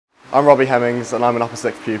I'm Robbie Hemmings and I'm an upper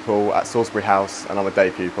sixth pupil at Salisbury House and I'm a day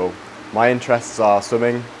pupil. My interests are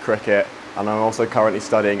swimming, cricket, and I'm also currently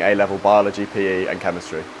studying A-level biology, PE and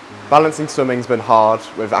chemistry. Balancing swimming's been hard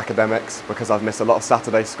with academics because I've missed a lot of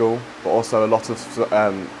Saturday school, but also a lot of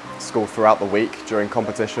school throughout the week during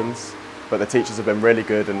competitions. But the teachers have been really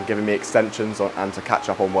good and giving me extensions and to catch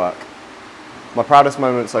up on work. My proudest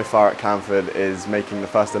moment so far at Canford is making the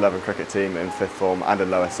first 11 cricket team in 5th form and in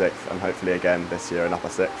lower 6th, and hopefully again this year in upper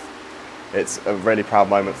 6th. It's a really proud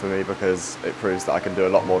moment for me because it proves that I can do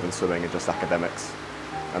a lot more than swimming and just academics,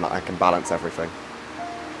 and that I can balance everything.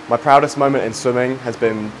 My proudest moment in swimming has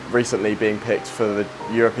been recently being picked for the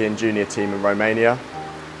European junior team in Romania,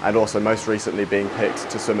 and also most recently being picked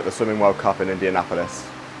to swim at the Swimming World Cup in Indianapolis.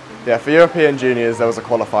 Yeah, for European juniors there was a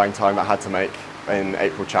qualifying time I had to make in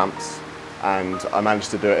April champs, and I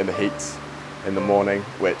managed to do it in the heats in the morning,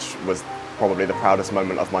 which was probably the proudest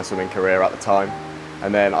moment of my swimming career at the time.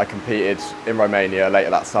 And then I competed in Romania later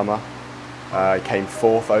that summer. I came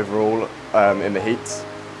 4th overall in the heats,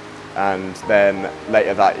 and then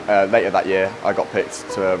later that year I got picked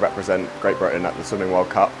to represent Great Britain at the Swimming World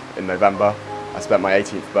Cup in November. I spent my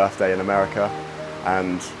 18th birthday in America,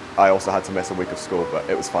 and I also had to miss a week of school, but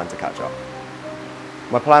it was fine to catch up.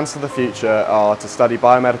 My plans for the future are to study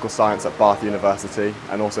biomedical science at Bath University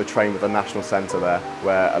and also train with the national centre there,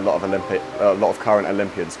 where a lot of current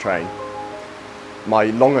Olympians train. My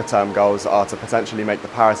longer term goals are to potentially make the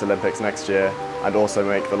Paris Olympics next year and also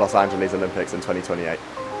make the Los Angeles Olympics in 2028.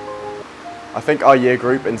 I think our year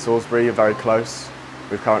group in Salisbury are very close.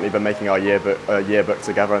 We've currently been making our yearbook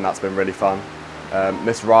together, and that's been really fun.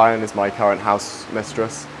 Miss Ryan is my current house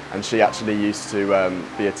mistress, and she actually used to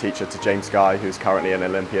be a teacher to James Guy, who's currently an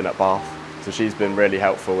Olympian at Bath. So she's been really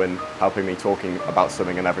helpful in helping me talking about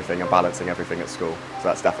swimming and everything and balancing everything at school. So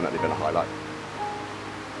that's definitely been a highlight.